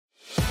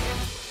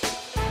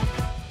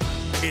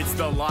It's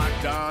the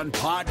Locked On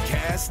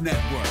Podcast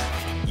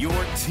Network, your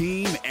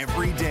team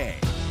every day.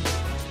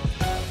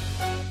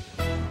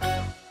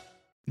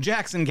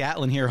 Jackson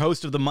Gatlin here,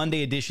 host of the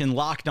Monday edition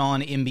Locked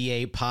On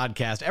NBA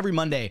podcast. Every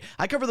Monday,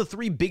 I cover the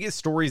three biggest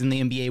stories in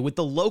the NBA with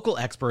the local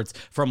experts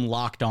from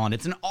Locked On.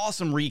 It's an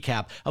awesome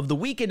recap of the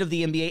weekend of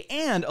the NBA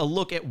and a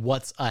look at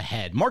what's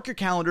ahead. Mark your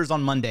calendars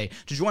on Monday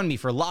to join me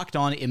for Locked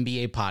On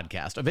NBA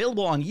podcast,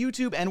 available on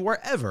YouTube and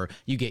wherever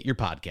you get your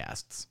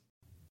podcasts.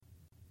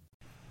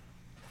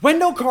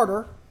 Wendell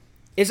Carter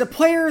is a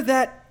player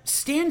that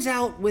stands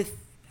out with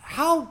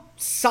how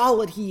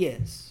solid he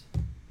is.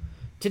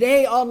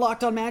 Today on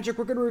Locked On Magic,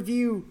 we're going to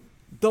review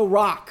the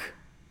rock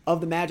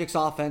of the Magic's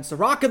offense, the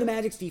rock of the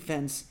Magic's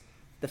defense,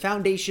 the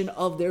foundation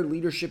of their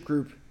leadership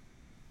group.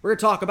 We're going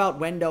to talk about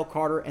Wendell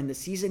Carter and the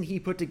season he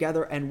put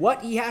together and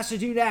what he has to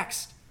do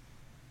next.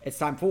 It's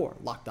time for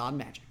Locked On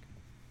Magic.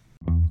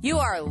 You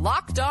are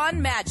Locked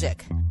On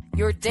Magic,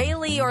 your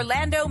daily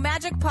Orlando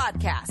Magic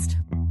podcast,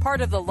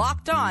 part of the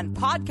Locked On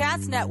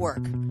Podcast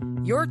Network,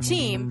 your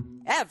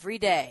team every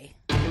day.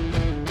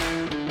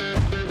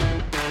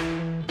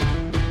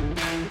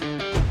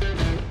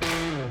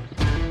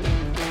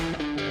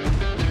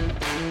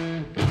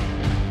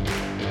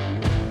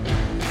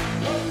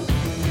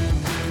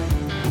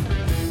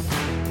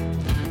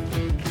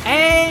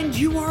 And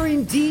you are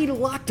indeed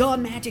Locked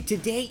On Magic.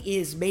 Today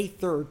is May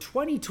 3rd,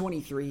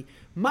 2023.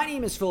 My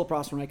name is Philip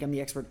Rossman-Reich. I'm the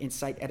expert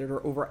insight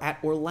editor over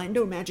at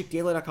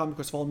OrlandoMagicDaily.com. Of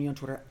course, follow me on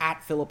Twitter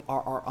at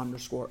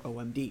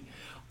PhilipRR_OMD.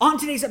 On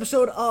today's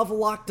episode of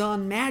Locked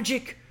On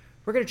Magic,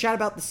 we're going to chat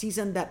about the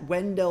season that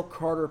Wendell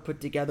Carter put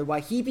together,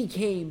 why he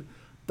became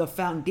the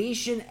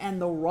foundation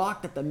and the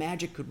rock that the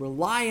Magic could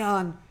rely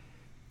on,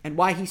 and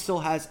why he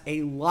still has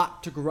a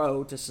lot to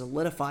grow to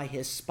solidify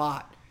his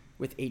spot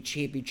with a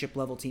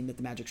championship-level team that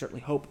the Magic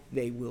certainly hope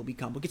they will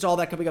become. We'll get to all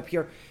that coming up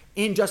here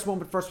in just a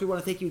moment. First, we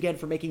want to thank you again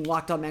for making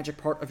Locked On Magic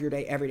part of your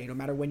day every day, no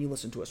matter when you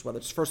listen to us, whether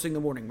it's first thing in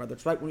the morning, whether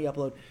it's right when we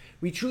upload.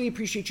 We truly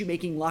appreciate you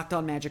making Locked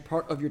On Magic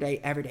part of your day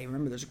every day.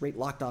 Remember, there's a great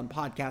Locked On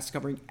podcast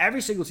covering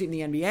every single team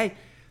in the NBA.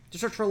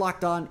 Just search for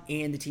Locked On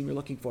and the team you're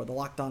looking for, the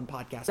Locked On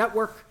Podcast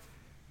Network.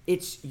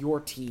 It's your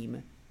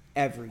team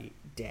every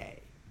day.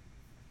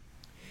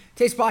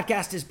 Today's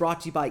podcast is brought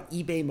to you by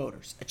eBay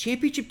Motors. A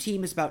championship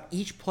team is about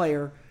each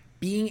player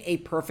being a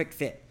perfect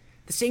fit.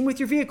 The same with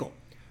your vehicle.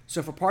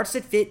 So for parts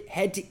that fit,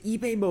 head to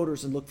eBay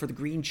Motors and look for the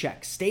green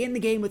check. Stay in the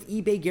game with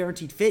eBay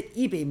Guaranteed Fit,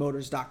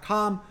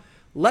 ebaymotors.com.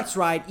 Let's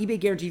ride. eBay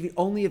Guaranteed Fit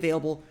only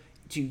available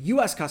to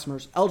U.S.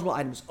 customers. Eligible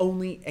items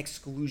only.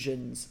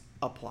 Exclusions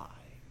apply.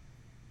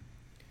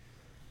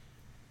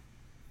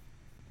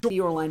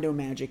 The Orlando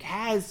Magic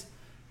has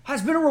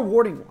been a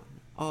rewarding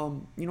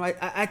one.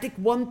 I think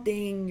one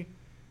thing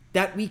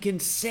that we can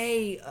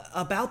say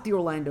about the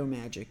Orlando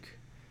Magic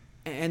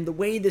and the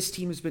way this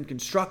team has been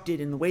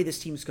constructed and the way this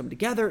team has come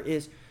together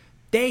is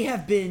they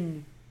have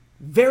been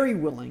very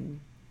willing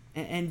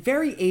and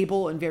very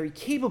able and very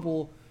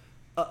capable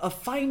of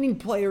finding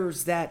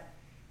players that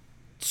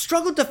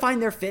struggled to find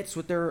their fits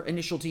with their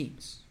initial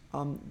teams.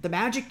 The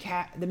Magic,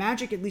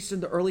 at least in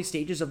the early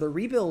stages of their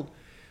rebuild,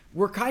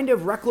 were kind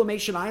of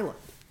Reclamation Island,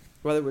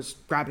 whether it was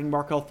grabbing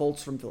Markelle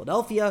Fultz from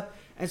Philadelphia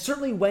and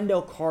certainly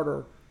Wendell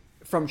Carter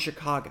from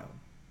Chicago.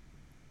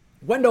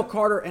 Wendell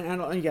Carter, and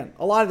again,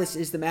 a lot of this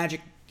is the Magic,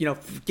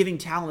 giving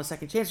talent a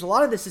second chance. A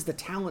lot of this is the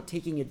talent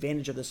taking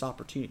advantage of this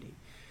opportunity.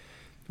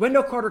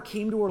 Wendell Carter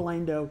came to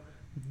Orlando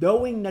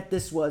knowing that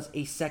this was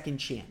a second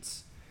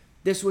chance.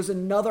 This was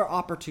another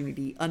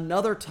opportunity,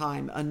 another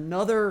time,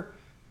 another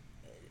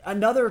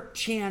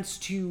chance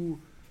to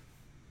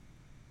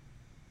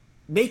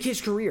make his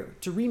career,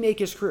 to remake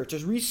his career, to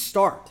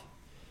restart.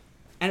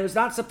 And it was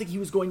not something he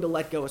was going to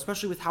let go,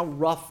 especially with how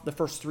rough the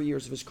first 3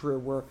 years of his career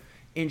were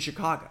in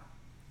Chicago.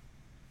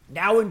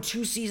 Now in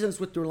 2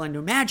 seasons with the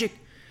Orlando Magic,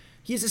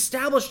 he has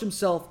established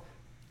himself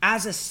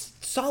as a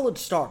solid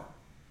starter,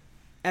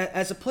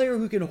 as a player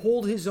who can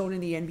hold his own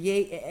in the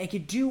NBA and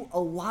can do a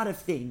lot of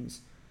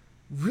things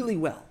really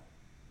well.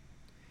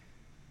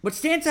 What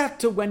stands out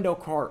to Wendell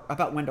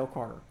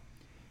Carter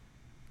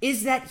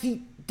is that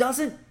he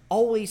doesn't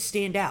always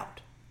stand out.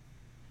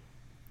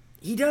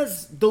 He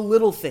does the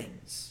little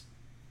things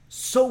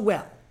so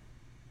well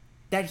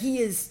that he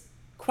is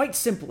quite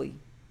simply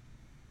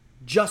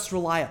just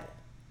reliable.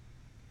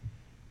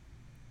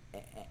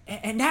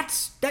 And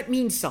that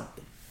means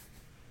something.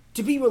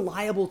 To be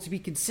reliable, to be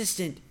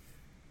consistent,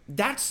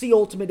 that's the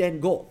ultimate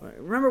end goal.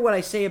 Remember what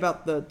I say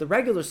about the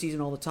regular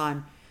season all the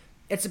time.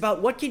 It's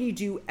about what can you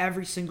do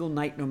every single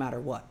night no matter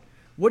what.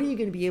 What are you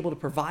going to be able to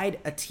provide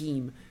a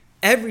team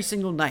every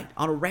single night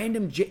on a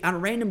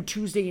random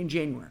Tuesday in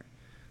January?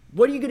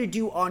 What are you going to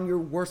do on your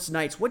worst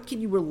nights? What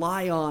can you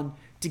rely on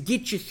to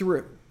get you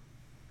through?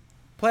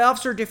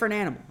 Playoffs are a different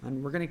animal,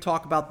 and we're going to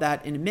talk about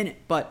that in a minute.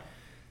 But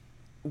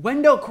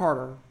Wendell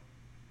Carter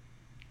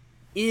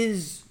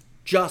is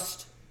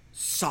just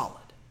solid.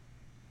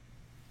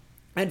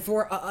 And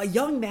for a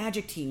young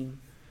Magic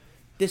team,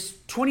 this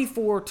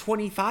 24,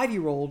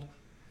 25-year-old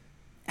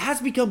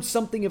has become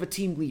something of a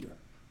team leader.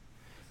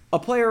 A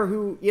player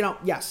who,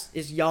 yes,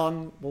 is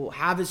young, will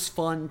have his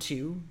fun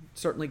too.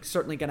 Certainly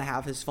going to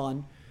have his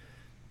fun.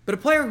 But a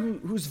player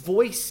whose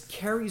voice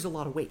carries a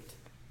lot of weight.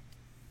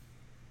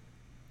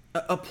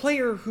 A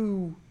player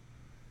who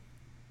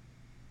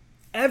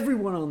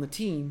everyone on the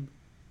team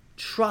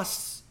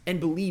trusts and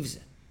believes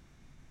in.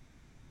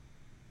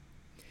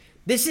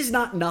 This is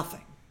not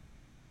nothing.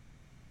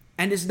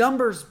 And his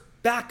numbers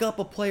back up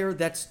a player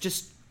that's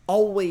just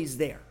always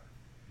there.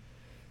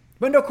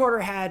 Wendell Carter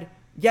had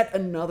yet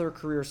another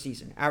career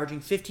season, averaging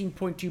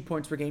 15.2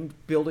 points per game,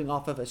 building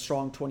off of a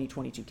strong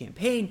 2022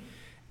 campaign,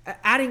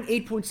 adding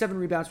 8.7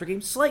 rebounds per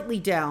game, slightly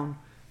down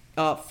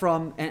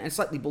from and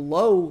slightly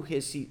below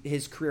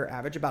his career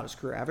average, about his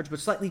career average, but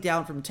slightly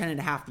down from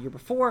 10.5 the year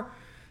before,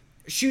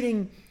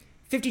 shooting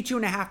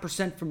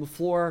 52.5% from the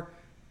floor,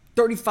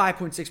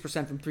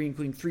 35.6% from three,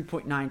 including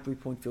 3.9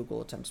 three-point field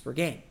goal attempts per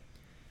game.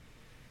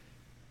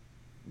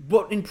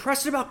 What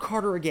impressed about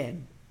Carter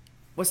again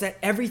was that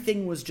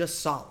everything was just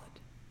solid.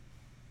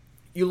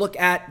 You look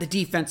at the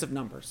defensive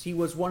numbers. He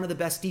was one of the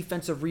best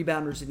defensive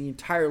rebounders in the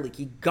entire league.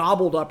 He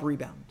gobbled up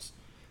rebounds.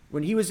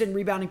 When he was in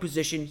rebounding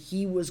position,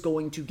 he was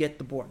going to get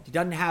the board. He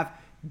doesn't have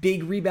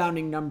big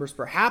rebounding numbers,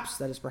 perhaps.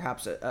 That is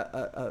perhaps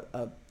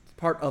a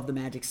part of the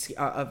Magic's,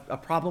 a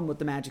problem with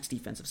the Magic's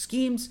defensive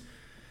schemes.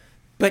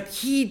 But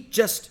he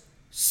just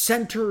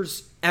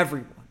centers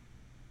everyone.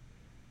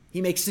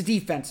 He makes the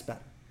defense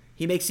better.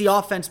 He makes the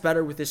offense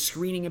better with his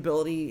screening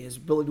ability, his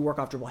ability to work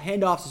off dribble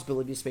handoffs, his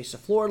ability to space the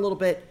floor a little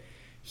bit.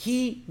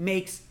 He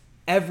makes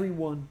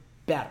everyone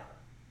better.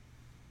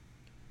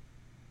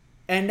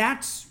 And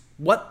that's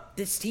what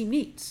this team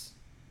needs.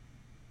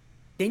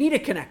 They need a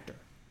connector.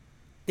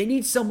 They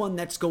need someone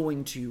that's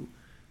going to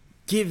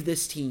give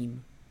this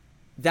team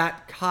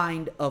that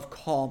kind of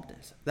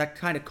calmness, that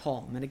kind of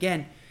calm. And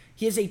again,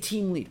 he is a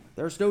team leader.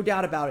 There's no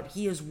doubt about it.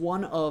 He is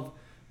one of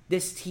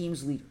this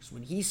team's leaders.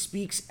 When he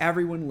speaks,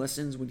 everyone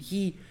listens. When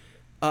he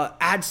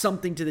adds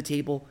something to the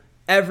table,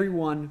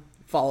 everyone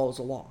follows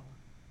along.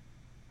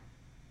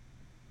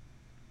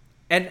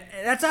 And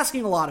that's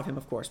asking a lot of him,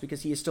 of course,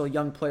 because he is still a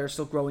young player,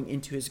 still growing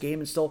into his game,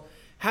 and still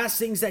has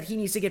things that he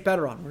needs to get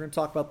better on. We're going to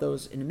talk about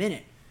those in a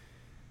minute.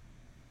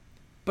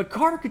 But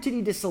Carter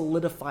continued to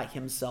solidify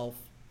himself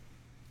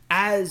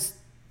as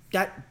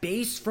that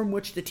base from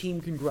which the team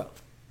can grow.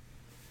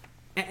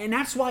 And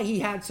that's why he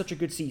had such a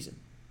good season.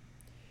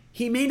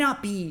 He may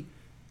not be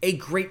a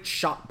great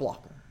shot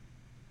blocker,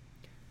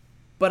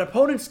 but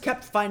opponents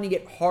kept finding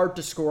it hard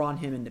to score on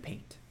him in the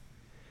paint.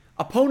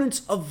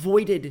 Opponents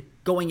avoided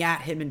going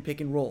at him in pick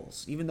and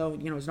rolls. Even though,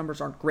 his numbers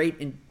aren't great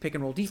in pick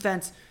and roll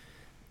defense,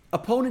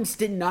 opponents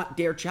did not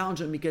dare challenge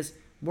him because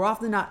more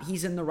often than not,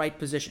 he's in the right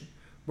position.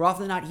 More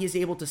often than not, he is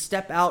able to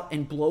step out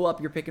and blow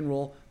up your pick and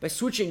roll by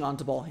switching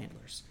onto ball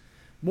handlers.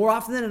 More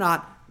often than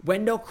not,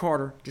 Wendell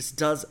Carter just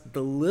does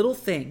the little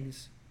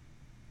things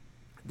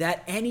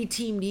that any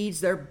team needs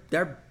their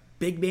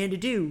big man to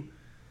do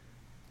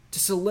to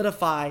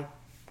solidify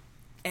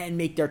and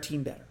make their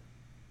team better.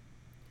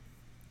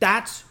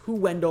 That's who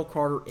Wendell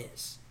Carter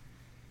is.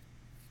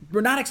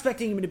 We're not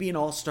expecting him to be an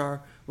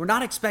all-star. We're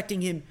not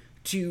expecting him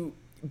to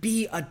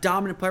be a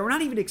dominant player. We're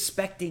not even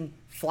expecting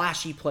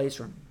flashy plays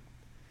from him.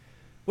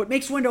 What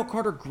makes Wendell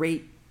Carter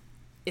great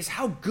is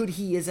how good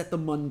he is at the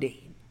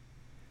mundane.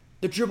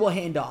 The dribble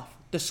handoff,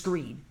 the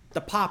screen,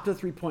 the pop to the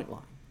three-point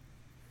line.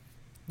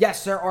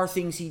 Yes, there are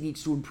things he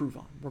needs to improve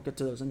on. We'll get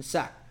to those in a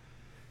sec.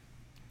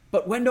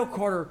 But Wendell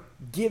Carter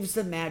gives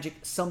the Magic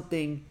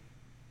something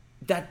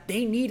that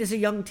they need as a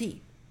young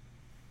team.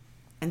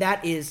 And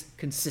that is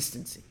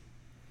consistency.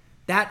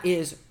 That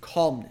is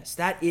calmness.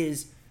 That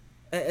is,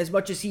 as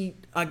much as he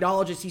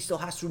acknowledges he still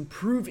has to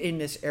improve in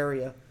this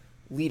area,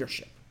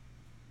 leadership.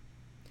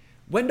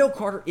 Wendell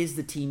Carter is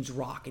the team's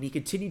rock, and he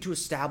continued to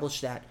establish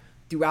that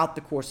throughout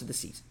the course of the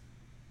season.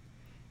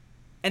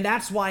 And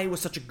that's why it was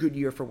such a good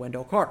year for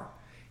Wendell Carter.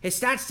 His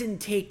stats didn't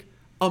take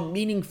a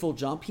meaningful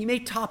jump. He may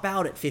top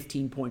out at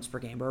 15 points per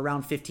game, or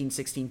around 15,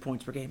 16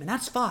 points per game, and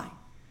that's fine.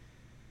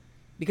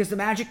 Because the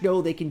Magic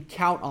know they can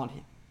count on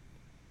him.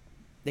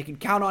 They can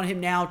count on him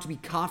now to be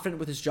confident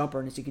with his jumper,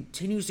 and as he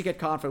continues to get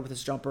confident with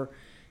his jumper,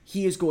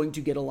 he is going to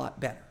get a lot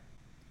better.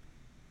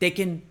 They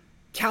can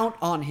count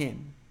on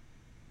him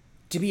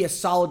to be a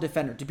solid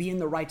defender, to be in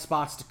the right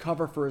spots to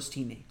cover for his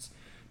teammates.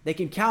 They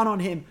can count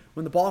on him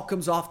when the ball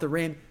comes off the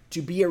rim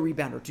to be a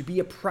rebounder, to be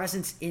a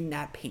presence in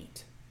that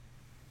paint.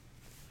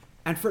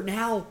 And for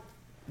now,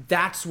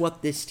 that's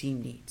what this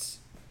team needs.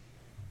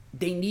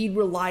 They need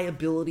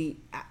reliability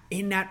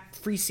in that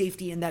free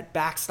safety and that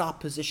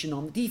backstop position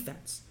on the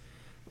defense.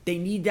 They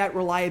need that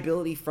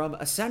reliability from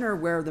a center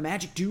where the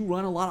Magic do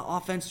run a lot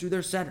of offense through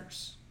their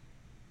centers.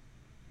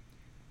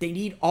 They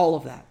need all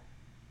of that.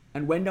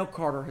 And Wendell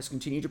Carter has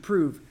continued to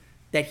prove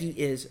that he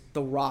is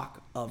the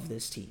rock of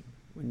this team.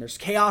 When there's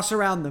chaos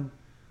around them,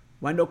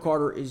 Wendell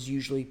Carter is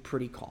usually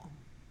pretty calm.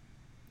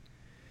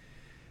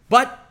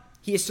 But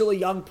he is still a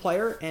young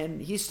player,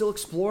 and he's still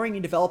exploring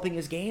and developing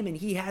his game, and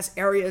he has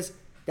areas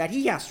that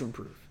he has to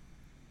improve,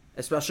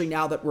 especially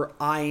now that we're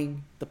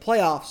eyeing the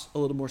playoffs a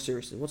little more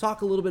seriously. We'll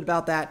talk a little bit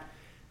about that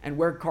and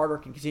where Carter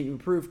can continue to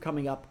improve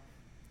coming up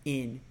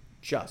in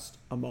just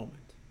a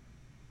moment.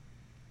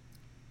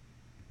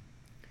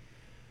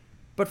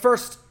 But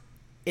first,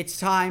 it's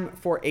time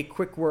for a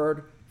quick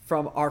word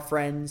from our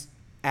friends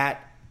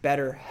at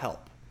BetterHelp.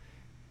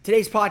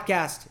 Today's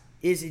podcast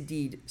is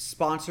indeed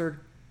sponsored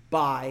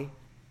by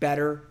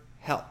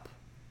BetterHelp.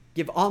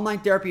 Give online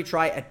therapy a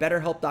try at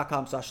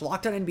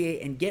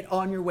betterhelp.com/LockedOnNBA and get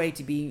on your way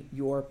to being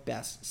your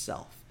best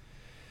self.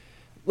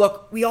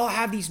 Look, we all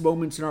have these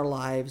moments in our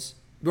lives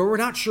where we're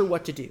not sure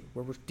what to do,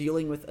 where we're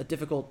dealing with a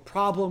difficult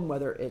problem,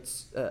 whether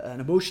it's an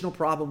emotional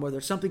problem, whether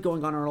there's something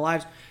going on in our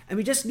lives, and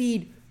we just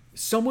need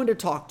someone to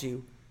talk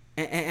to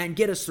and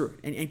get us through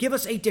it and give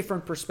us a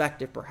different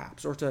perspective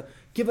perhaps, or to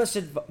give us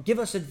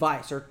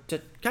advice, or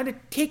to kind of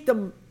take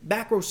the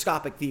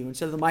macroscopic view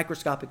instead of the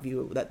microscopic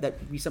view that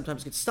we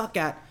sometimes get stuck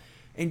at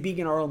and being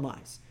in our own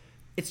lives.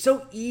 It's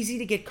so easy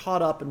to get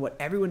caught up in what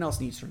everyone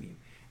else needs from you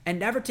and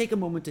never take a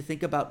moment to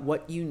think about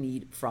what you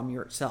need from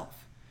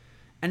yourself.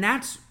 And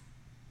that's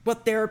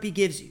what therapy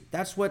gives you.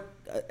 That's what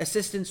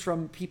assistance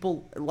from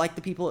people like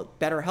the people at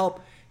BetterHelp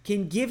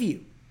can give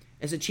you,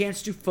 as a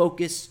chance to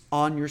focus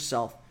on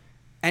yourself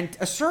and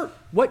assert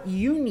what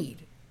you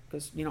need.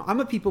 Because, I'm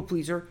a people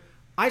pleaser.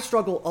 I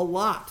struggle a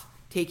lot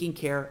taking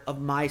care of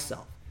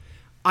myself.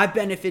 I've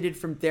benefited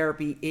from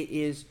therapy. It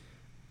is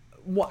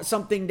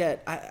something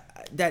that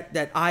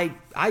I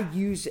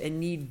use and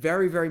need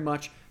very, very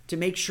much to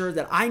make sure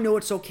that I know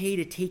it's okay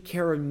to take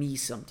care of me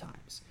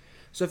sometimes.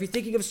 So if you're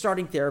thinking of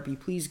starting therapy,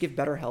 please give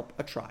BetterHelp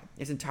a try.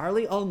 It's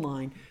entirely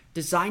online,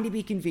 designed to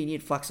be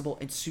convenient, flexible,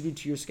 and suited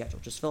to your schedule.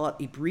 Just fill out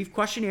a brief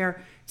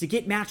questionnaire to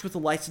get matched with a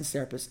licensed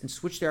therapist and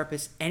switch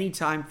therapists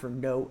anytime for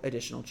no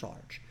additional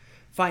charge.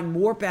 Find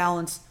more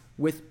balance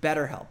with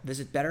BetterHelp.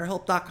 Visit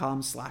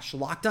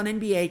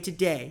betterhelp.com/LockedOnNBA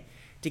today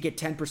to get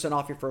 10%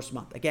 off your first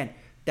month. Again,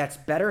 that's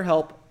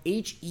BetterHelp,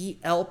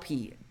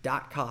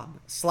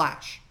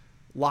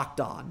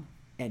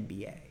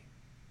 HELP.com/LockedOnNBA.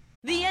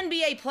 The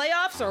NBA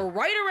playoffs are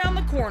right around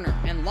the corner,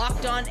 and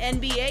Locked On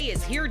NBA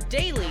is here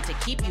daily to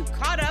keep you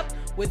caught up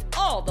with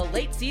all the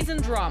late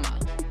season drama.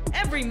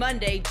 Every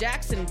Monday,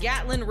 Jackson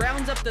Gatlin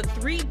rounds up the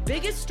 3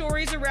 biggest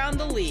stories around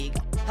the league,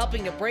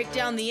 helping to break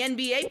down the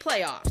NBA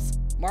playoffs.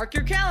 Mark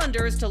your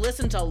calendars to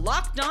listen to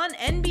Locked On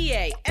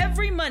NBA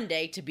every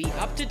Monday to be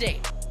up to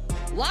date.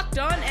 Locked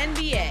On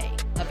NBA,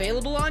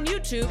 available on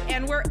YouTube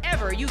and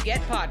wherever you get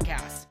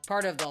podcasts.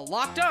 Part of the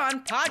Locked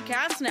On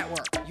Podcast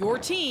Network, your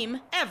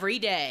team every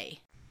day.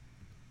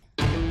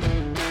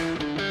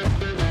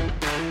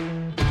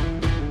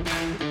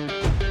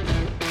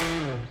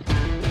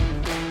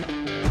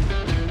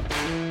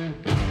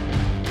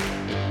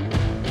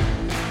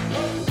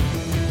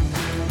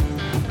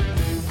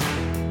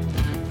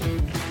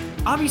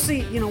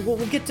 Obviously,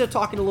 we'll get to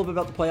talking a little bit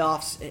about the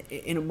playoffs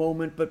in a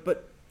moment, but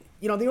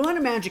the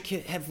Orlando Magic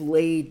have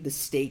laid the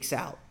stakes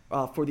out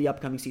for the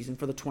upcoming season,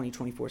 for the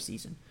 2024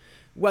 season.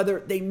 Whether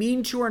they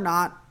mean to or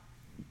not,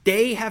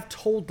 they have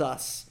told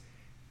us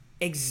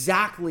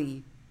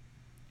exactly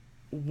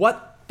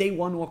what they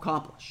want to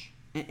accomplish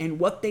and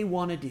what they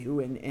want to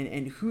do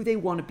and who they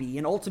want to be,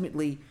 and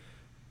ultimately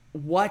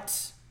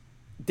what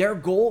their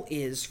goal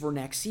is for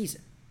next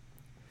season.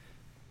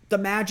 The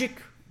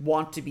Magic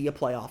want to be a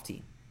playoff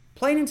team.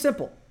 Plain and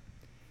simple.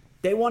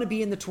 They want to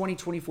be in the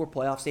 2024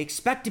 playoffs. They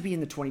expect to be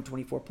in the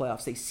 2024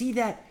 playoffs. They see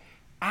that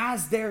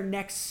as their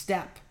next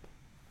step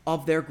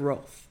of their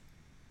growth,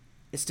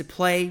 is to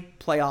play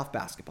playoff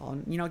basketball.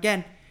 And,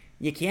 again,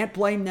 you can't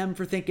blame them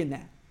for thinking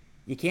that.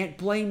 You can't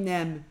blame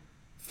them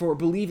for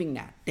believing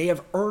that. They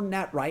have earned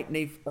that right, and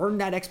they've earned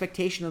that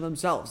expectation of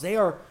themselves. They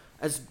are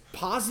as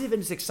positive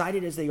and as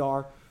excited as they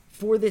are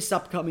for this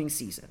upcoming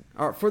season,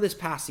 or for this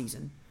past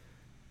season.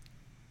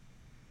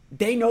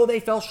 They know they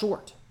fell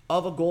short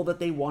of a goal that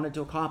they wanted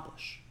to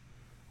accomplish.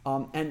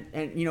 And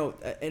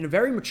in a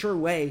very mature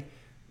way,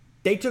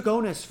 they took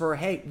onus for,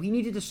 hey, we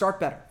needed to start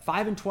better.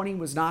 5-20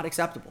 was not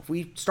acceptable. If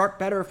we start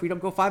better, if we don't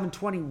go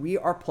 5-20, we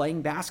are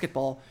playing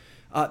basketball.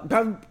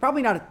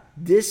 Probably not at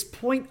this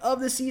point of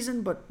the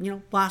season, but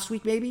last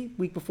week maybe,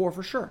 week before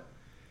for sure.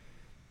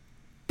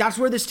 That's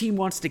where this team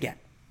wants to get.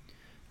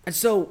 And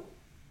so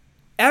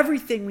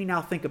everything we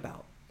now think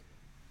about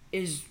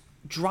is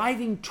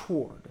driving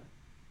toward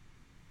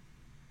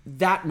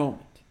that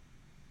moment.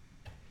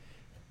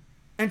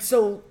 And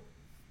so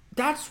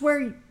that's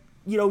where,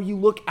 you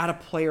look at a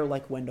player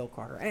like Wendell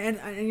Carter. And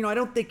I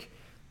don't think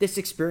this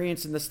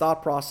experience and this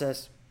thought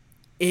process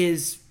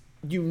is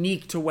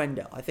unique to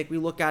Wendell. I think we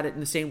look at it in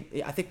the same,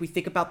 I think we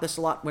think about this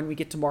a lot when we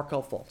get to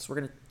Markelle Fultz. We're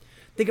going to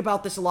think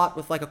about this a lot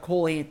with like a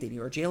Cole Anthony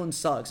or Jalen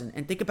Suggs,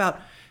 and think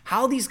about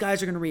how these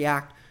guys are going to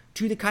react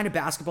to the kind of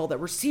basketball that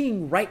we're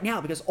seeing right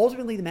now, because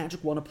ultimately the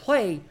Magic want to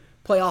play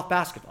playoff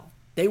basketball.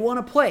 They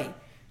want to play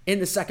in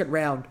the second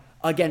round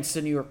against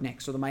the New York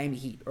Knicks or the Miami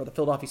Heat or the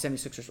Philadelphia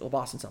 76ers or the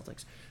Boston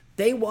Celtics.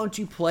 They want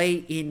to play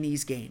in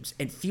these games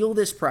and feel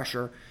this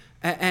pressure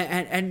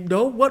and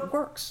know what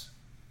works.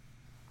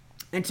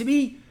 And to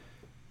me,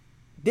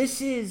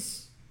 this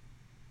is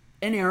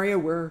an area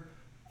where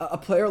a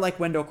player like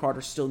Wendell Carter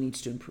still needs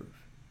to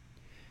improve.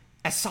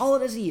 as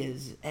solid as he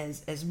is,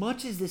 as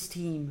much as this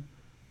team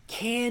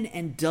can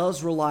and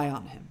does rely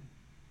on him,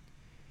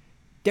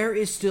 there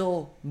is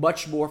still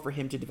much more for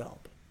him to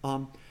develop.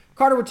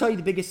 Carter would tell you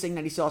the biggest thing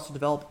that he still has to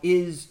develop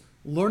is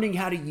learning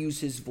how to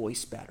use his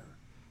voice better,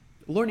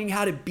 learning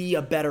how to be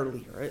a better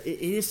leader. It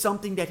is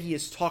something that he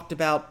has talked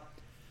about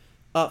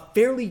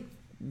fairly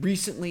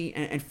recently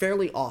and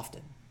fairly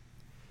often,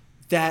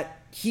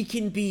 that he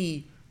can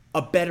be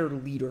a better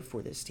leader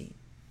for this team.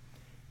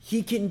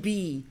 He can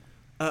be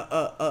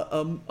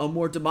a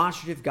more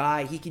demonstrative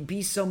guy. He can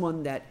be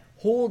someone that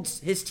holds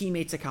his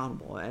teammates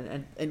accountable.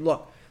 And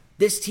look,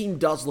 this team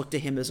does look to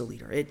him as a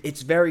leader.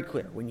 It's very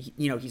clear. When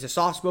he's a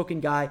soft-spoken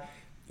guy.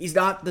 He's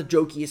not the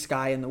jokiest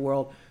guy in the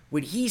world.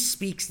 When he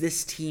speaks,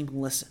 this team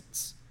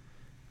listens.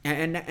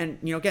 And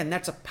again,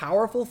 that's a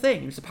powerful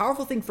thing. It's a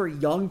powerful thing for a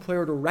young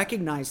player to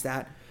recognize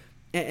that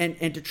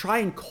and to try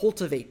and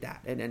cultivate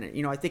that.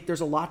 And I think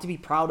there's a lot to be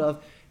proud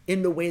of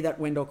in the way that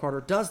Wendell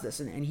Carter does this.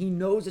 And he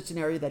knows it's an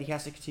area that he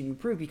has to continue to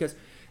improve, because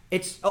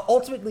it's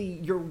ultimately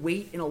your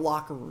weight in a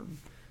locker room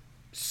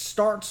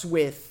starts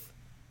with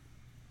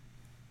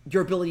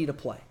your ability to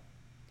play.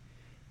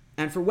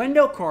 And for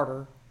Wendell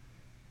Carter,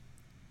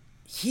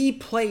 he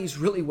plays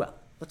really well.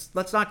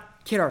 Let's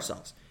not kid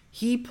ourselves.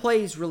 He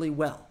plays really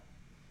well.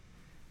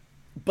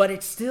 But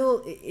it's still,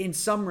 in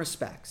some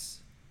respects,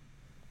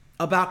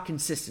 about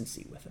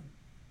consistency with him.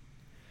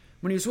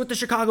 When he was with the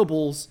Chicago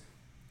Bulls,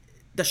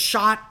 the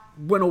shot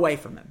went away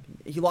from him.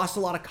 He lost a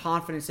lot of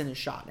confidence in his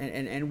shot.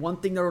 And one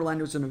thing that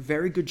Orlando's done a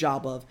very good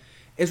job of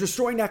is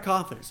restoring that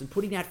confidence and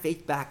putting that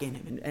faith back in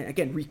him. And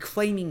again,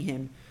 reclaiming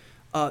him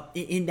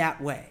in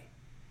that way.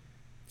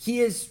 He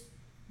is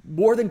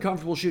more than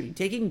comfortable shooting.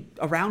 Taking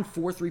around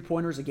 4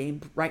 3-pointers a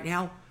game right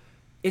now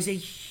is a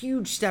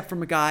huge step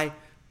from a guy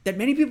that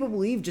many people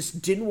believe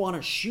just didn't want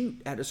to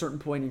shoot at a certain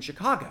point in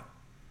Chicago.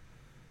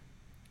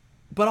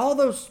 But all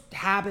those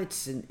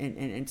habits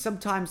and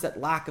sometimes that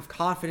lack of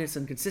confidence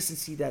and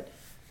consistency that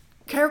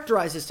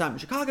characterized his time in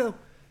Chicago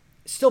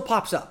still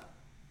pops up.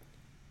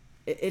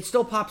 It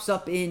still pops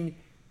up in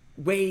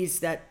ways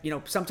that,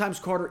 sometimes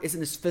Carter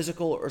isn't as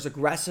physical or as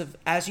aggressive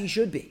as he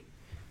should be.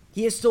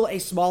 He is still a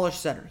smallish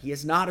center. He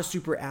is not a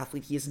super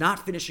athlete. He is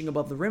not finishing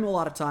above the rim a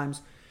lot of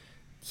times.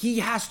 He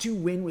has to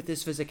win with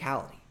his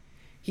physicality.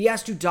 He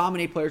has to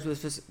dominate players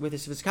with his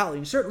physicality.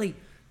 And certainly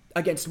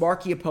against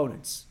marquee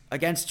opponents,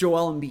 against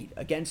Joel Embiid,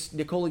 against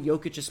Nikola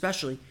Jokic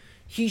especially,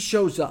 he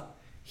shows up.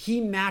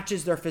 He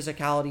matches their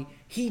physicality.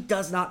 He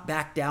does not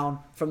back down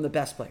from the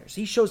best players.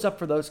 He shows up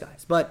for those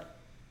guys. But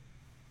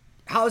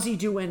how is he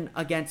doing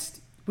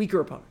against weaker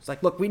opponents?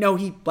 Like, look, we know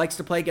he likes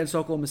to play against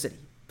Oklahoma City.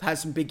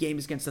 Has some big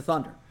games against the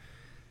Thunder.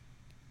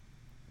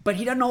 But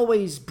he doesn't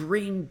always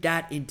bring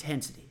that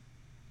intensity.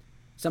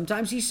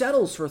 Sometimes he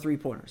settles for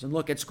 3-pointers. And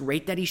look, it's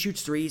great that he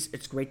shoots threes.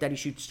 It's great that he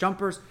shoots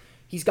jumpers.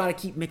 He's got to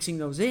keep mixing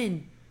those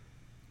in.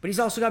 But he's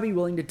also got to be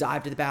willing to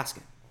dive to the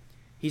basket.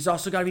 He's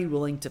also got to be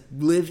willing to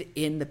live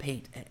in the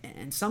paint.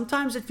 And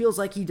sometimes it feels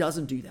like he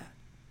doesn't do that.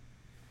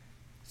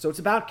 So it's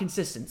about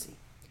consistency.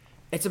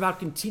 It's about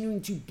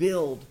continuing to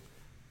build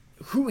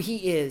who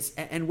he is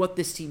and what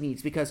this team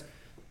needs. Because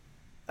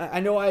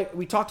I know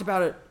we talked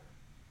about it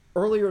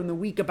earlier in the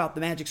week about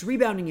the Magic's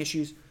rebounding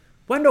issues.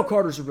 Wendell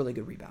Carter's a really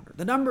good rebounder.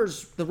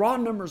 The raw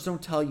numbers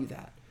don't tell you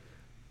that.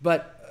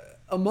 But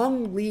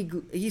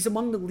he's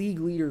among the league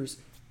leaders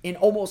in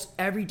almost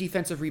every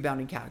defensive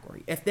rebounding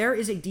category. If there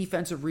is a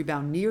defensive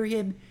rebound near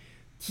him,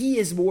 he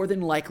is more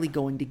than likely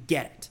going to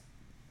get it.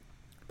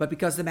 But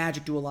because the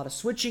Magic do a lot of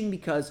switching,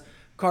 because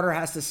Carter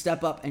has to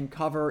step up and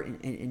cover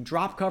in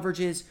drop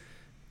coverages,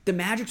 the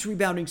Magic's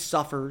rebounding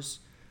suffers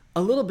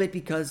a little bit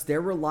because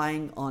they're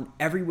relying on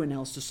everyone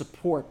else to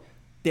support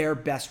their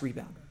best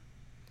rebounder.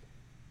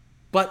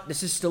 But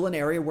this is still an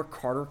area where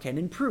Carter can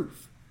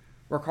improve,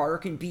 where Carter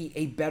can be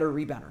a better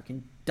rebounder,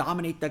 can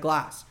dominate the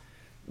glass.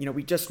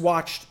 We just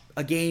watched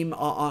a game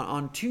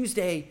on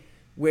Tuesday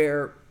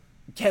where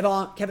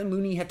Kevin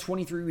Looney had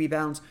 23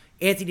 rebounds,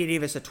 Anthony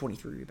Davis had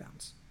 23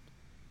 rebounds.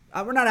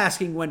 We're not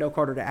asking Wendell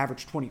Carter to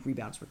average 20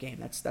 rebounds per game.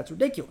 That's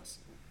ridiculous.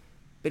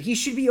 But he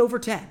should be over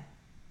 10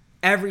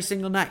 every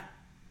single night.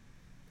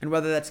 And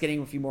whether that's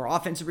getting a few more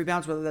offensive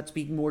rebounds, whether that's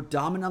being more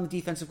dominant on the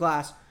defensive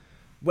glass,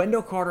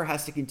 Wendell Carter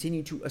has to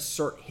continue to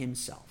assert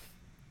himself.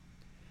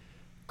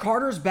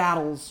 Carter's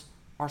battles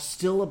are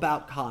still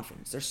about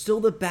confidence. They're still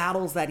the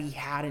battles that he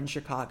had in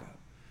Chicago.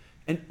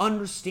 An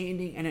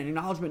understanding and an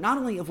acknowledgement not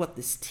only of what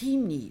this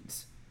team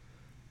needs,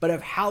 but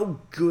of how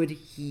good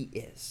he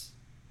is.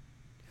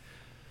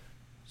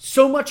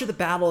 So much of the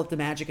battle that the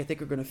Magic, I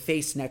think, are going to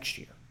face next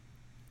year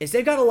is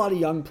they've got a lot of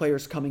young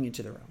players coming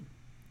into their own.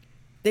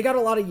 They got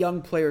a lot of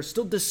young players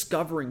still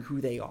discovering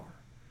who they are.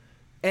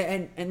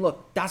 And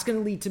look, that's going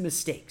to lead to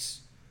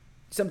mistakes.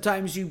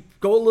 Sometimes you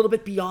go a little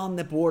bit beyond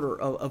the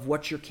border of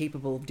what you're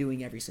capable of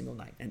doing every single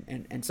night.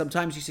 And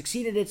sometimes you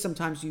succeed at it.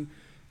 Sometimes you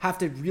have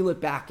to reel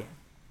it back in.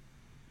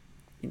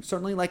 And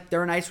certainly, like,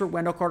 there are nights where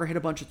Wendell Carter hit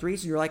a bunch of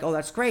threes and you're like, oh,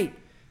 that's great.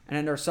 And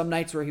then there are some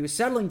nights where he was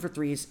settling for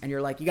threes and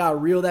you're like, you got to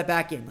reel that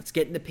back in. Let's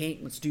get in the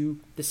paint. Let's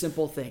do the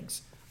simple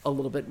things a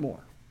little bit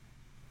more.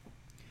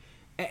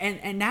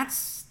 And that's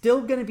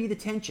still going to be the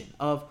tension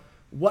of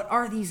what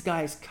are these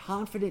guys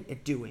confident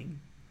at doing,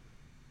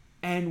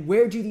 and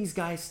where do these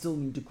guys still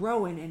need to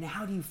grow in, and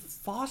how do you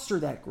foster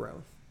that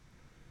growth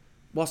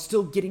while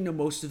still getting the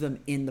most of them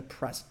in the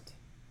present?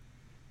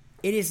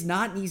 It is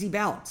not an easy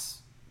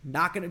balance.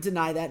 Not going to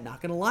deny that,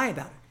 not going to lie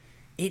about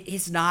it. It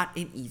is not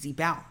an easy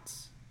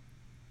balance.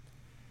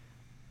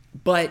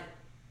 But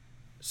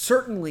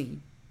certainly,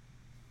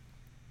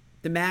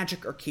 the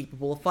Magic are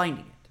capable of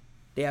finding it.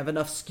 They have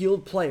enough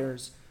skilled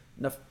players,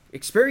 enough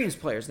experienced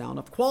players now,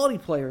 enough quality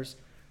players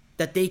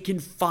that they can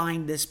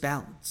find this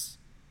balance.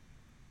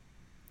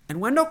 And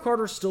Wendell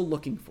Carter is still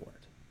looking for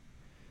it.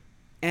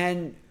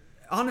 And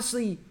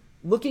honestly,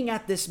 looking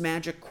at this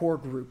Magic core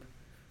group,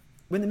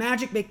 when the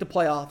Magic make the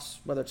playoffs,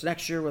 whether it's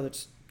next year, whether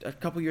it's a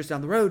couple years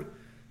down the road,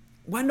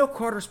 Wendell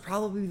Carter is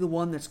probably the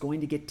one that's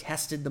going to get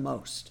tested the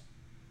most.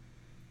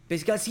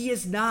 Because he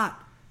is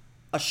not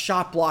a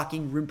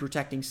shot-blocking,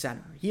 rim-protecting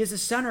center. He is a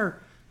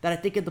center that I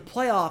think in the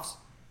playoffs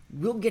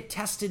will get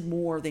tested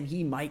more than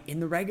he might in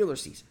the regular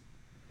season.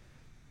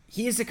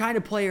 He is the kind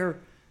of player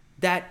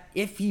that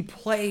if he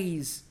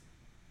plays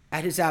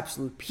at his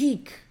absolute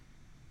peak,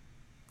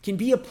 can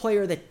be a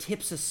player that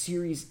tips a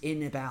series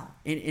in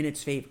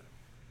its favor.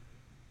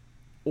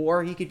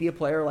 Or he could be a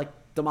player like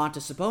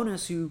Domantas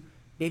Sabonis, who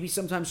maybe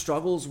sometimes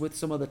struggles with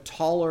some of the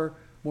taller,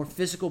 more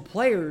physical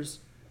players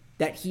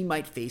that he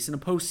might face in a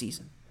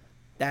postseason,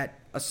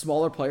 that a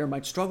smaller player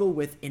might struggle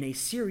with in a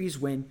series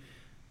when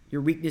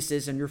your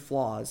weaknesses and your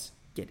flaws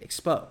get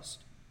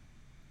exposed.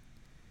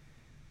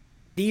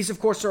 These, of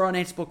course, are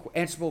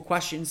unanswerable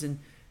questions, and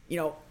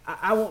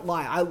I won't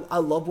lie. I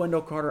love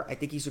Wendell Carter. I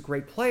think he's a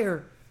great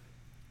player.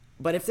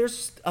 But if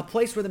there's a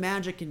place where the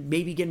Magic can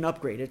maybe get an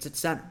upgrade, it's at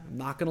center. I'm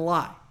not going to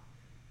lie.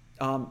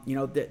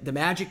 The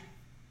Magic,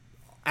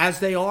 as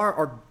they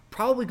are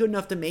probably good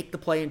enough to make the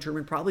play-in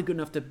tournament, probably good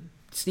enough to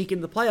sneak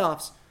into the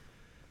playoffs.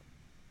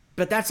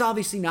 But that's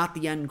obviously not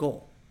the end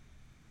goal.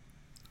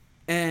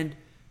 And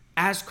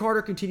as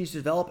Carter continues to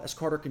develop, as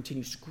Carter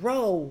continues to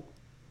grow,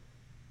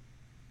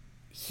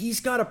 he's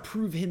got to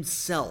prove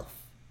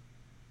himself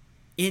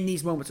in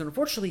these moments. And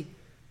unfortunately,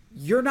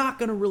 you're not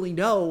going to really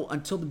know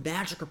until the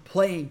Magic are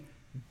playing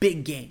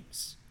big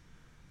games,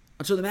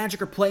 until the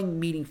Magic are playing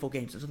meaningful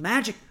games, until the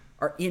Magic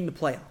are in the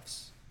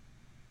playoffs.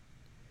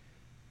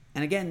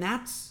 And again,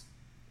 that's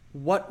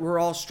what we're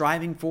all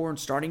striving for and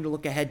starting to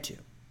look ahead to.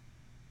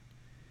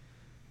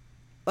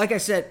 Like I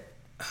said,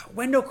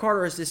 Wendell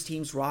Carter is this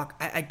team's rock.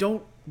 I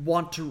don't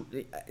want to...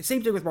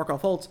 Same thing with Markelle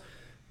Fultz.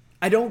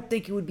 I don't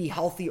think it would be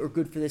healthy or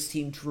good for this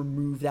team to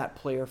remove that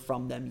player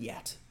from them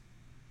yet.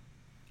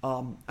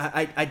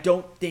 I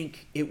don't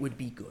think it would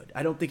be good.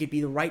 I don't think it'd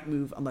be the right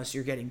move unless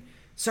you're getting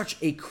such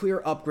a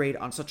clear upgrade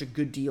on such a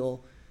good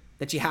deal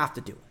that you have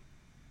to do it.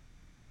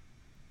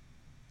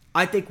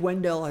 I think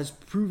Wendell has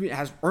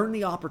earned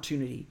the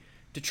opportunity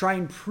to try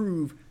and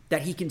prove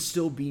that he can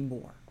still be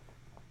more.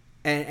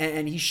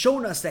 And he's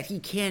shown us that he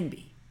can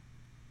be.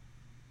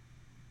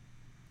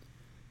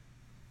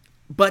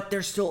 But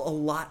there's still a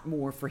lot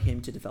more for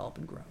him to develop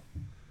and grow.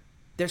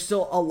 There's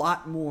still a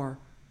lot more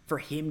for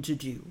him to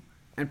do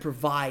and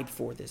provide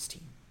for this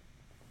team.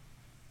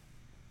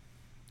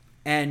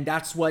 And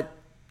that's what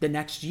the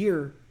next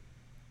year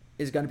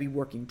is going to be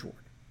working toward.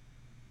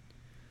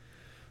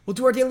 We'll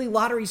do our daily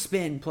lottery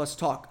spin plus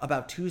talk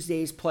about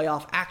Tuesday's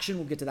playoff action.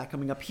 We'll get to that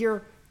coming up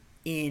here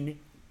in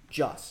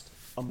just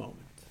a moment.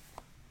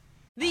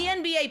 The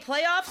NBA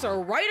playoffs are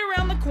right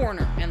around the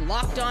corner, and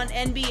Locked On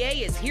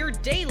NBA is here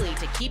daily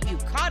to keep you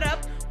caught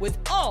up with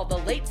all the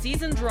late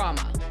season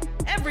drama.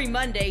 Every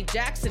Monday,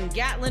 Jackson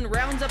Gatlin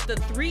rounds up the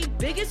 3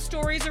 biggest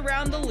stories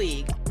around the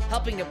league,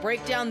 helping to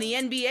break down the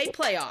NBA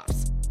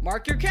playoffs.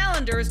 Mark your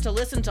calendars to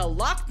listen to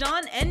Locked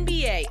On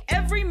NBA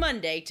every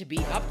Monday to be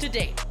up to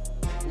date.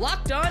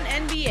 Locked On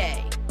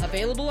NBA,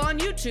 available on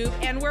YouTube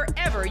and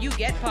wherever you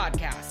get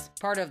podcasts.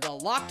 Part of the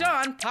Locked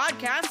On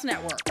Podcast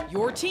Network,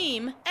 your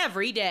team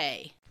every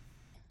day.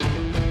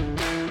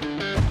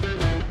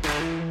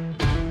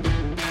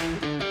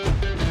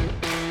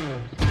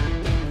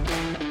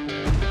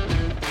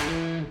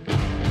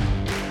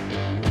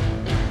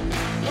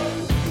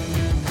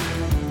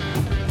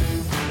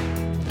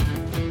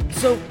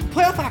 So,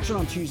 playoff action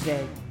on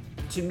Tuesday,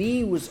 to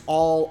me, was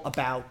all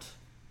about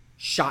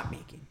shot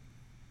making.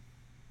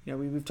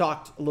 We've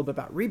talked a little bit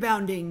about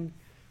rebounding.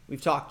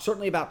 We've talked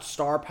certainly about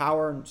star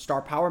power, and star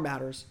power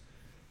matters.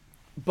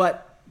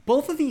 But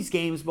both of these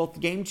games, both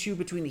game 2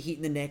 between the Heat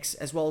and the Knicks,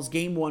 as well as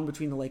game 1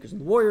 between the Lakers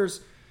and the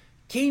Warriors,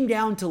 came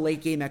down to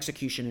late game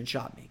execution and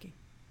shot making.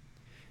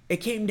 It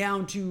came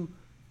down to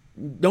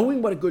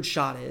knowing what a good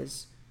shot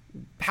is,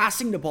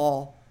 passing the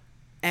ball,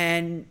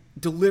 and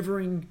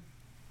delivering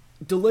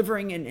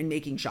and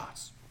making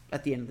shots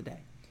at the end of the day.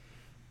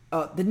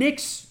 The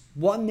Knicks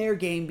won their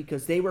game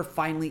because they were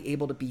finally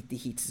able to beat the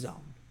Heat's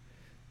zone.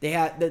 They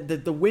had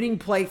the winning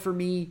play for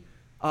me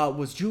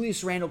was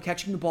Julius Randle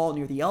catching the ball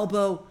near the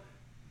elbow,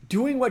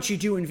 doing what you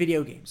do in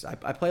video games. I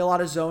play a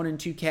lot of zone in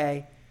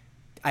 2K.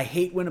 I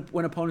hate when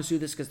opponents do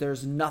this because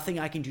there's nothing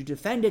I can do to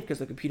defend it because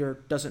the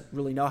computer doesn't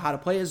really know how to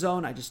play a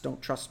zone. I just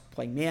don't trust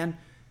playing man.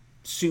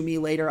 Sue me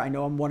later. I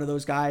know I'm one of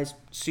those guys.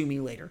 Sue me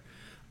later.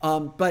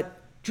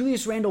 But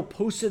Julius Randle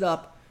posted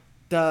up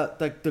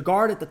the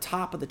guard at the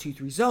top of the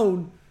 2-3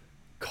 zone,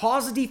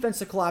 caused the defense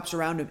to collapse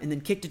around him, and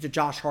then kicked it to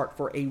Josh Hart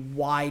for a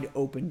wide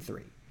open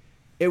 3.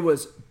 It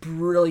was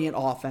brilliant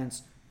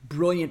offense,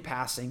 brilliant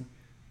passing,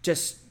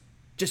 just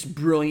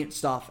brilliant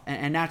stuff.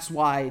 And that's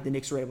why the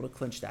Knicks were able to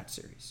clinch that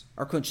series,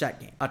 or clinch that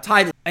game.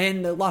 Tied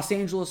in the Los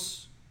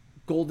Angeles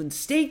Golden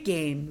State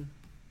game,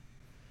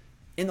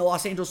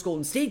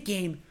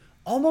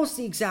 almost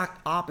the exact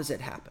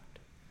opposite happened.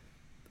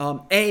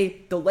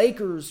 The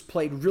Lakers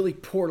played really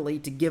poorly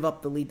to give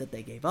up the lead that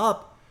they gave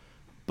up.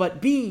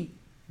 But B,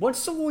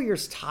 once the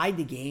Warriors tied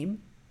the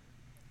game,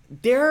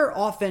 their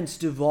offense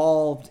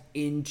devolved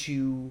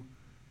into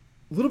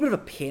a little bit of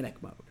a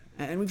panic mode.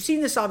 And we've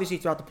seen this obviously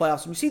throughout the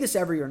playoffs. And we see this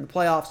every year in the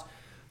playoffs.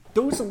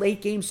 Those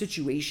late game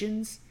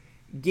situations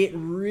get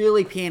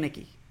really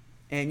panicky.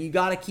 And you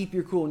got to keep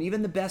your cool. And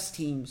even the best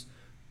teams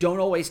don't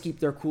always keep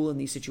their cool in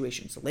these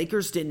situations. The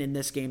Lakers didn't in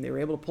this game. They were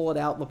able to pull it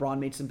out. LeBron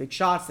made some big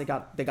shots. They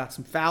got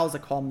some fouls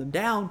that calmed them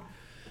down.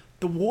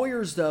 The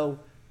Warriors, though,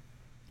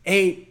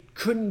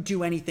 couldn't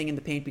do anything in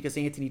the paint because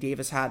Anthony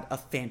Davis had a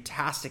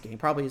fantastic game,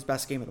 probably his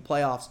best game of the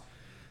playoffs.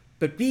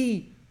 But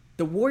B,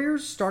 the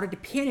Warriors started to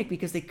panic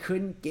because they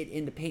couldn't get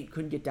in the paint,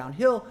 couldn't get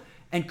downhill,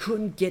 and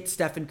couldn't get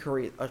Stephen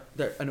Curry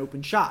an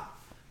open shot.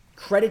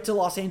 Credit to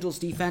Los Angeles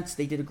defense.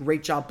 They did a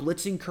great job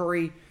blitzing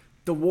Curry.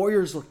 The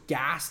Warriors looked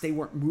gassed. They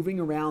weren't moving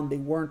around. They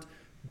weren't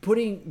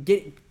getting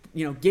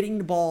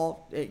the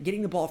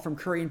ball from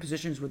Curry in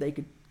positions where they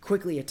could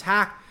quickly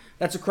attack.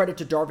 That's a credit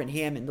to Darvin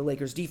Ham and the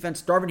Lakers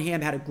defense. Darvin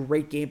Ham had a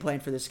great game plan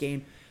for this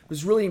game. I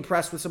was really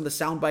impressed with some of the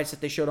sound bites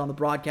that they showed on the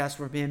broadcast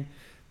from him.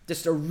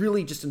 Just a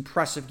really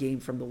impressive game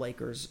from the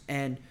Lakers.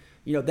 And,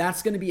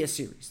 that's going to be a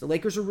series. The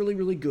Lakers are really,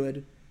 really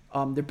good.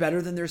 They're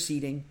better than their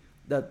seeding.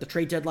 The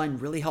trade deadline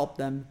really helped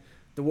them.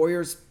 The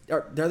Warriors,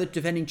 they're the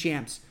defending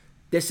champs.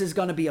 This is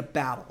going to be a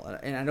battle.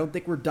 And I don't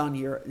think we're done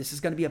here. This is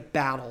going to be a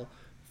battle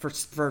for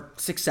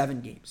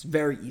 6-7 games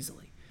very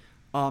easily.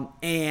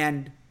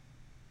 And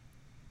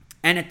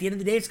at the end of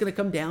the day, it's going to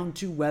come down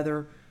to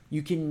whether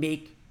you can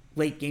make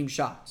late game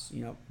shots.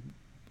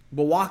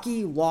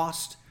 Milwaukee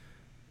lost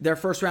their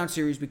first round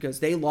series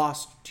because they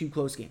lost 2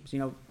 close games.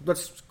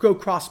 Let's go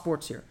cross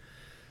sports here.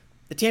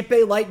 The Tampa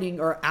Bay Lightning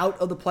are out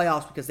of the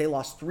playoffs because they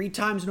lost 3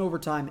 times in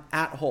overtime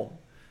at home.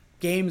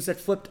 Games that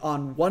flipped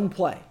on one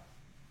play.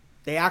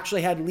 They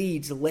actually had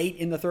leads late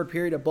in the third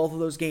period of both of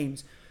those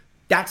games.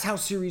 That's how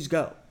series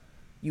go.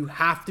 You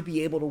have to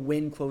be able to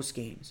win close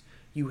games.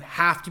 You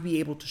have to be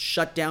able to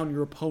shut down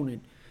your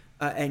opponent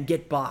and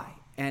get by.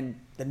 And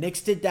the Knicks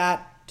did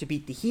that to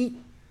beat the Heat.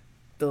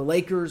 The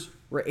Lakers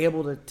were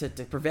able to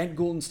prevent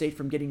Golden State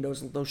from getting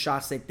those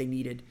shots that they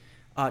needed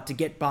to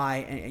get by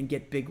and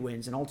get big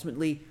wins. And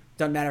ultimately,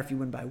 doesn't matter if you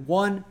win by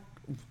 1,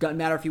 doesn't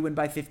matter if you win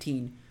by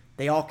 15.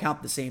 They all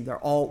count the same. They're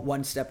all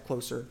one step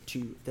closer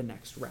to the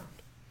next round.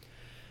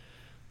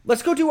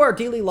 Let's go do our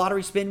daily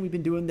lottery spin. We've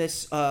been doing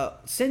this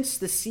since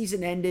the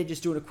season ended,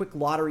 just doing a quick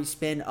lottery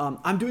spin.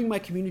 I'm doing my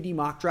community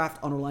mock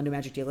draft on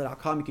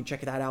OrlandoMagicDaily.com. You can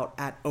check that out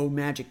at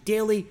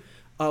OMagicDaily.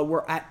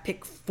 We're at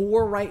pick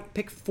 4,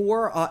 Pick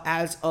 4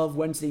 as of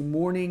Wednesday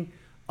morning.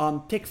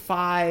 Pick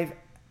 5,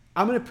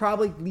 I'm going to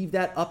probably leave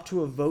that up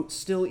to a vote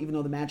still, even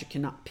though the Magic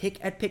cannot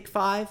pick at pick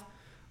 5.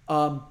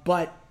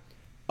 But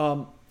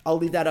I'll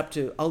leave that up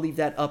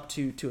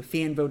to a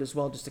fan vote as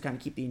well, just to kind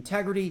of keep the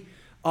integrity.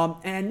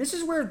 And this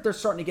is where they're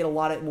starting to get a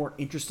lot of more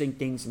interesting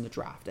things in the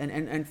draft.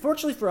 And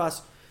fortunately for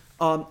us,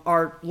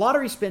 our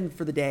lottery spin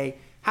for the day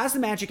has the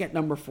Magic at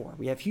number 4.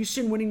 We have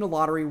Houston winning the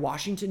lottery,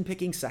 Washington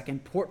picking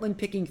 2nd, Portland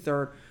picking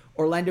 3rd,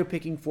 Orlando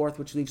picking 4th,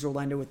 which leaves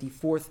Orlando with the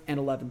 4th and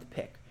 11th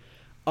pick.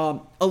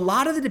 A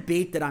lot of the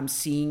debate that I'm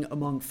seeing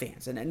among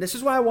fans, and this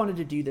is why I wanted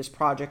to do this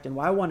project and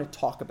why I want to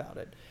talk about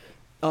it,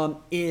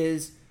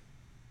 is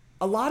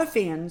a lot of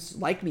fans,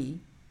 like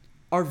me,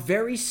 are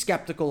very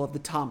skeptical of the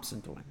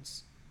Thompson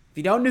twins. If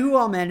you don't know who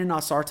Amen and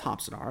Ausar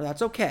Thompson are,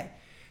 that's okay.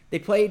 They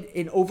played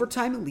in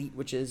Overtime Elite,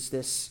 which is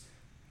this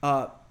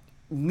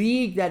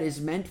league that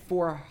is meant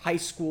for high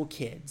school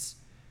kids.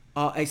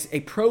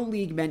 A pro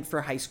league meant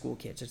for high school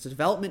kids. It's a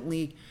development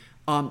league.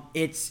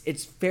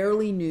 It's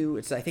fairly new.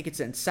 I think it's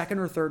in 2nd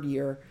or 3rd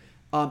year.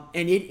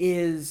 And it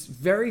is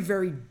very,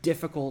 very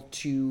difficult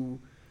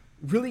to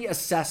really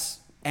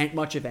assess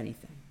much of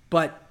anything.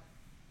 But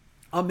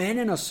Amen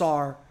and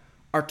Ausar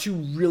are 2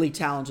 really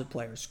talented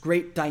players,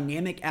 great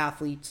dynamic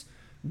athletes.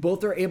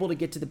 Both are able to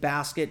get to the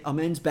basket.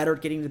 Amen's better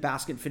at getting to the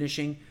basket,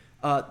 finishing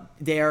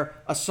there.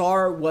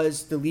 Ausar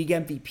was the league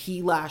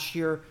MVP last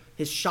year.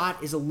 His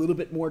shot is a little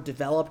bit more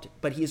developed,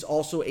 but he is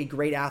also a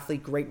great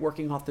athlete, great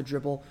working off the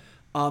dribble.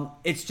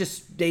 It's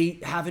just they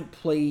haven't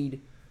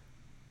played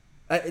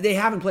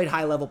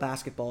high-level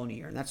basketball in a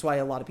year, and that's why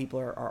a lot of people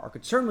are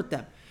concerned with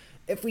them.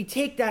 If we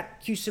take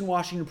that Houston,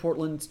 Washington,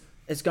 Portland,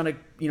 it's going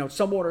to,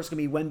 some order is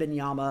going to be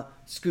Wembanyama,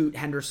 Scoot,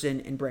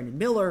 Henderson, and Brandon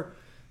Miller.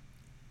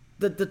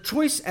 the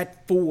choice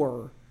at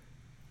 4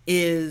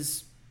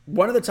 is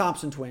one of the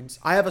Thompson twins.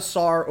 I have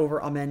Ausar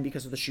over Amen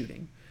because of the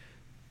shooting.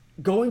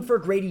 Going for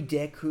Grady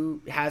Dick,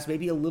 who has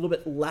maybe a little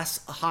bit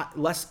less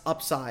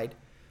upside,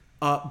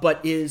 but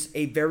is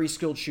a very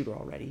skilled shooter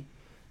already.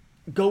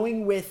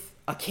 Going with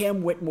a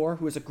Cam Whitmore,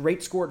 who is a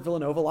great scorer at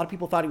Villanova. A lot of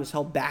people thought he was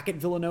held back at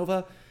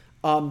Villanova,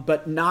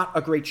 but not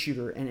a great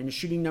shooter. And his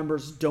shooting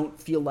numbers don't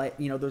feel like,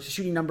 those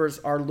shooting numbers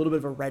are a little bit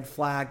of a red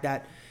flag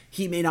that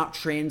he may not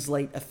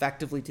translate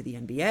effectively to the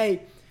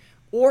NBA.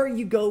 Or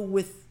you go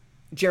with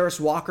Jarris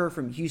Walker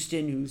from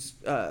Houston, who's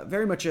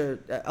very much a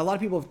lot of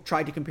people have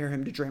tried to compare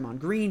him to Draymond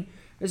Green.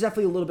 There's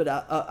definitely a little bit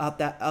of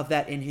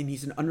that in him.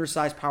 He's an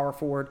undersized power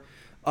forward,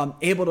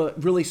 able to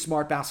really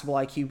smart basketball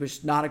IQ, but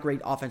just not a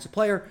great offensive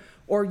player.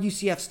 Or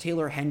UCF's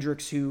Taylor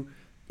Hendricks, who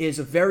is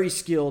a very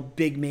skilled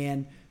big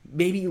man,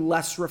 maybe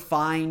less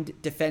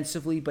refined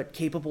defensively, but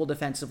capable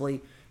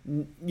defensively.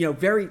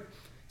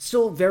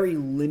 Still very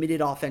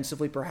limited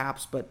offensively,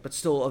 perhaps, but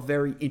still a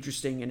very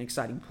interesting and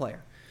exciting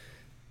player.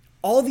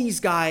 All these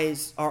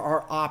guys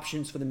are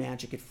options for the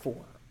Magic at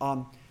 4.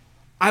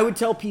 I would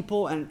tell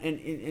people,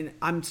 and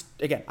I'm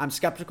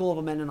skeptical of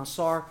Amen and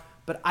Ausar,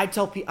 but I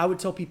would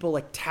tell people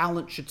like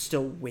talent should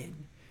still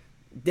win.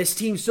 This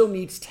team still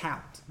needs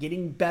talent.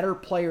 Getting better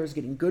players,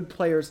 getting good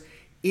players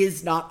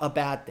is not a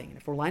bad thing. And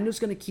if Orlando's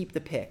going to keep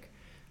the pick,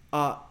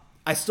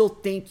 I still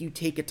think you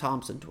take a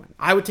Thompson twin.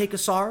 I would take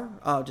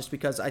Ausar just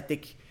because I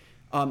think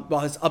while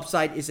his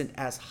upside isn't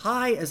as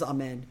high as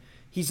Amen,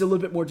 he's a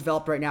little bit more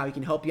developed right now. He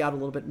can help you out a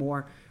little bit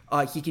more.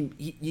 He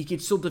can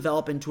still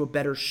develop into a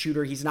better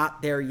shooter. He's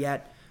not there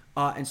yet,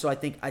 and so I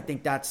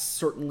think that's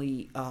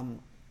certainly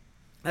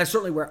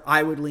where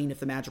I would lean if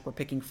the Magic were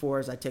picking 4.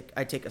 As I take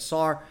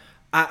Ausar.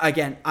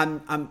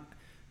 I'm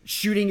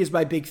shooting is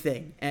my big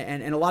thing,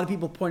 and a lot of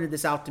people pointed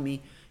this out to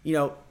me.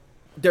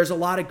 There's a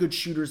lot of good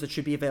shooters that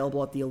should be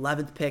available at the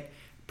 11th pick.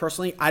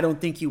 Personally, I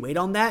don't think you wait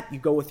on that. You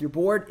go with your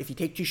board. If you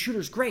take 2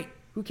 shooters, great.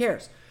 Who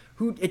cares?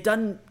 It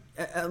doesn't.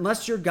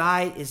 Unless your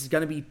guy is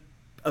going to be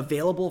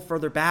available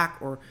further back,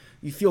 or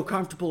you feel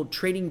comfortable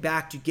trading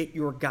back to get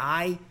your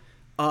guy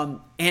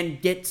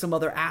and get some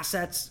other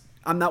assets.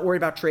 I'm not worried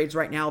about trades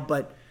right now,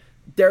 but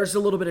there's a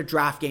little bit of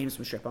draft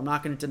gamesmanship. I'm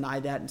not going to deny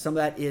that. And some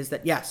of that is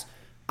that, yes,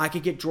 I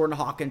could get Jordan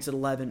Hawkins at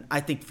 11, I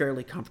think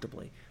fairly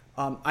comfortably.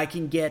 I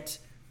can get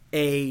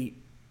a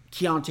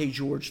Keontae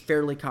George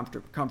fairly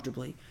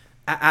comfortably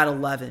at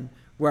 11,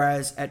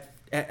 whereas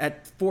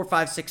at 4,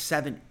 5, 6,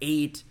 7,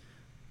 8,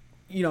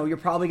 you're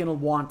probably going to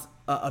want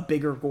a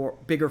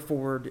bigger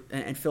forward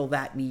and fill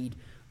that need,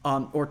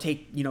 or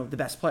take, the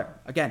best player.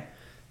 Again,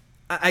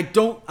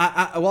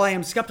 while I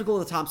am skeptical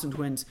of the Thompson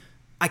twins,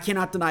 I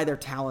cannot deny their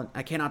talent.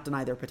 I cannot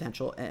deny their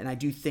potential. And I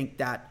do think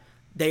that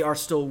they are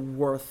still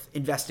worth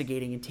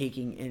investigating and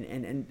taking.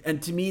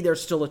 And to me, they're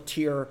still a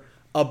tier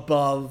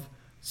above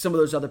some of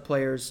those other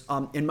players.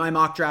 In my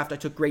mock draft, I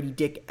took Grady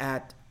Dick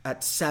at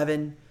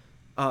 7.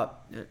 Hold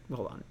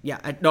on. Yeah.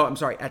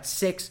 At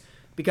 6.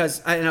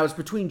 Because I was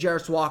between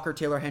Jarris Walker,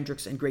 Taylor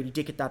Hendricks, and Grady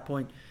Dick at that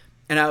point.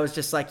 And I was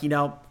just like,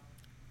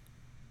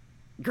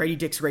 Grady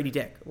Dick's Grady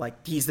Dick.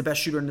 Like, he's the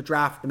best shooter in the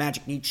draft. The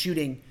Magic needs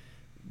shooting.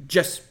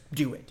 Just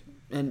do it.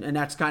 And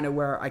that's kind of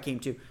where I came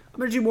to. I'm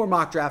going to do more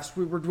mock drafts.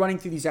 We're running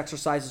through these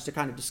exercises to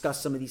kind of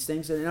discuss some of these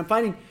things. And I'm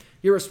finding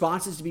your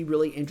responses to be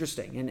really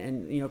interesting.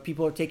 And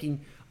people are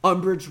taking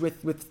umbrage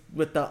with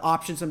the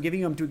options I'm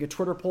giving you. I'm doing a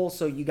Twitter poll.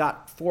 So you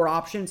got 4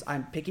 options.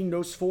 I'm picking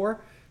those 4.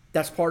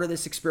 That's part of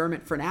this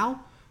experiment for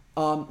now.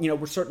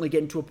 We're certainly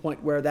getting to a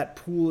point where that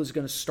pool is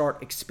going to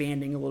start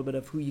expanding a little bit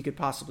of who you could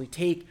possibly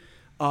take.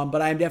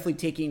 But I am definitely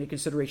taking into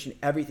consideration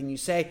everything you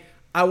say.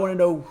 I want to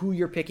know who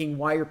you're picking,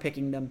 why you're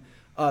picking them,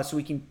 so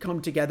we can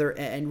come together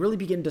and really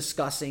begin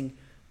discussing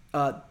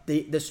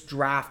this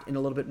draft in a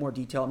little bit more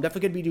detail. I'm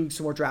definitely going to be doing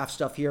some more draft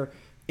stuff here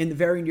in the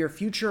very near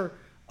future.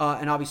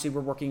 And obviously,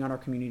 we're working on our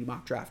community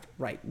mock draft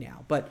right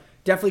now. But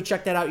definitely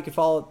check that out. You can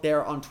follow it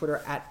there on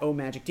Twitter at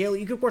 @OMagicDaily.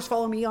 You can, of course,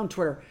 follow me on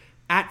Twitter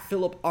at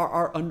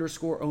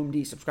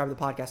 @PhilipRR_OMD. Subscribe to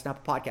the podcast,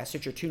 Apple Podcasts,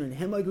 Stitcher, TuneIn,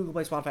 Himalaya, Google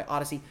Play, Spotify,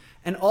 Odyssey,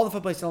 and all the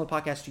fun places to download the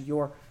podcast to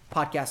your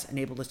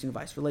podcast-enabled listening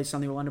device. For the latest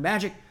on the Orlando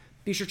Magic,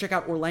 be sure to check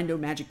out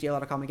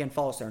OrlandoMagicDaily.com. Again,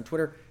 follow us there on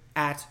Twitter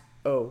at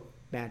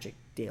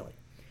 @OMagicDaily.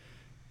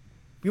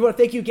 We want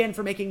to thank you again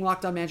for making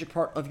Locked On Magic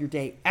part of your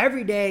day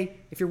every day.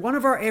 If you're one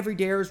of our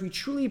everydayers, we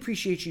truly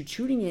appreciate you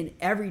tuning in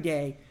every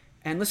day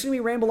and listening to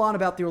me ramble on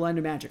about the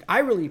Orlando Magic. I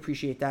really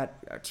appreciate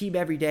that. Our team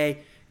every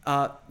day.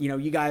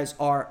 You guys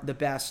are the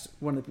best.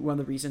 One of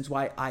the reasons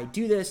why I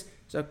do this.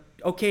 So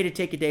okay to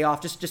take a day off.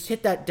 Just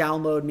hit that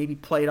download. Maybe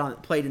play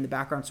it in the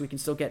background so we can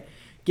still get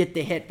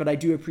the hit. But I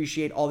do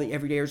appreciate all the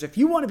everydayers. If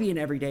you want to be an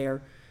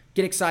everydayer,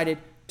 get excited.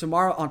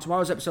 On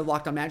tomorrow's episode of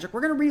Locked On Magic, we're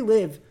going to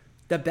relive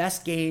the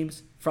best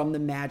games from the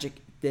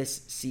Magic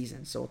this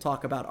season. So we'll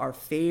talk about our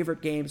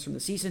favorite games from the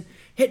season.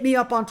 Hit me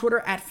up on Twitter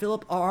at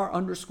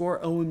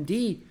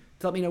PhilipRR_OMD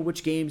to let me know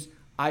which games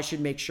I should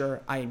make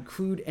sure I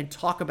include and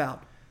talk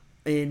about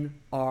in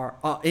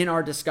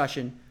our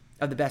discussion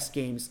of the best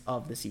games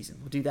of the season.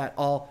 We'll do that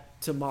all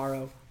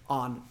tomorrow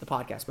on the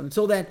podcast. But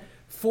until then,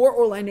 For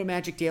Orlando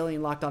Magic Daily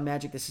and Locked On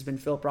Magic, this has been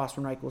Philip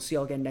Rossman-Reich. We'll see you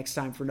all again next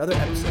time for another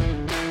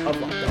episode of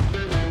Locked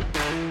On.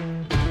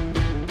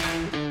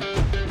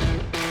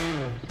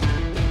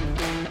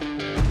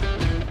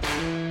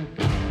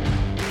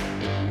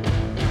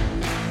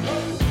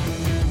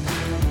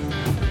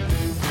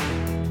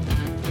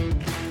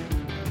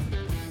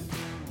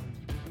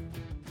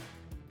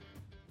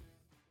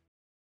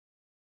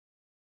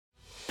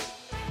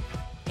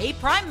 Hey,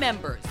 Prime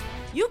members,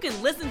 you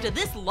can listen to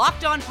this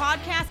Locked On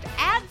podcast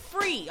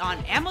ad-free on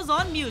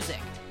Amazon Music.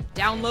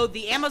 Download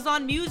the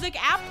Amazon Music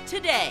app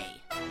today.